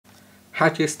How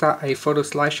to start a photo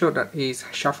slideshow that is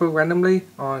shuffled randomly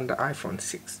on the iPhone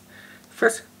 6.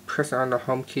 First, press on the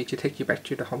home key to take you back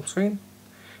to the home screen.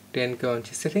 Then go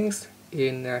into settings.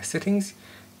 In settings,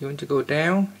 you want to go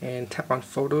down and tap on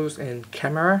photos and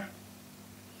camera.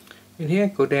 In here,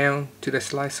 go down to the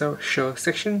slideshow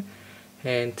section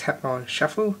and tap on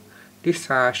shuffle. This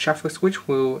shuffle switch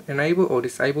will enable or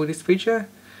disable this feature.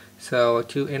 So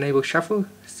to enable shuffle,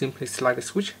 simply slide the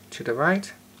switch to the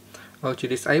right, or to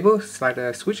disable, slide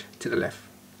the switch to the left.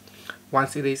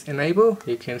 Once it is enabled,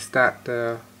 you can start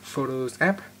the Photos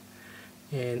app,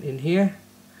 and in here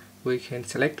we can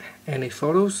select any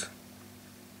photos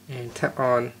and tap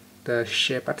on the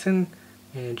share button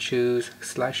and choose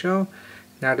slideshow.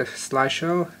 Now the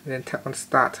slideshow, then tap on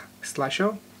start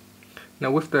slideshow.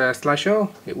 Now with the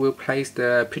slideshow, it will place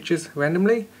the pictures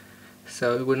randomly,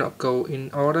 so it will not go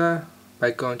in order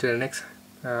by going to the next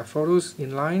photos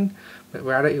in line, but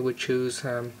rather it will choose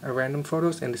a random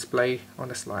photos and display on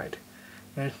the slide.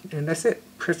 And that's it.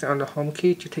 Press on the home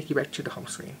key to take you back to the home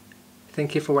screen.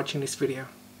 Thank you for watching this video.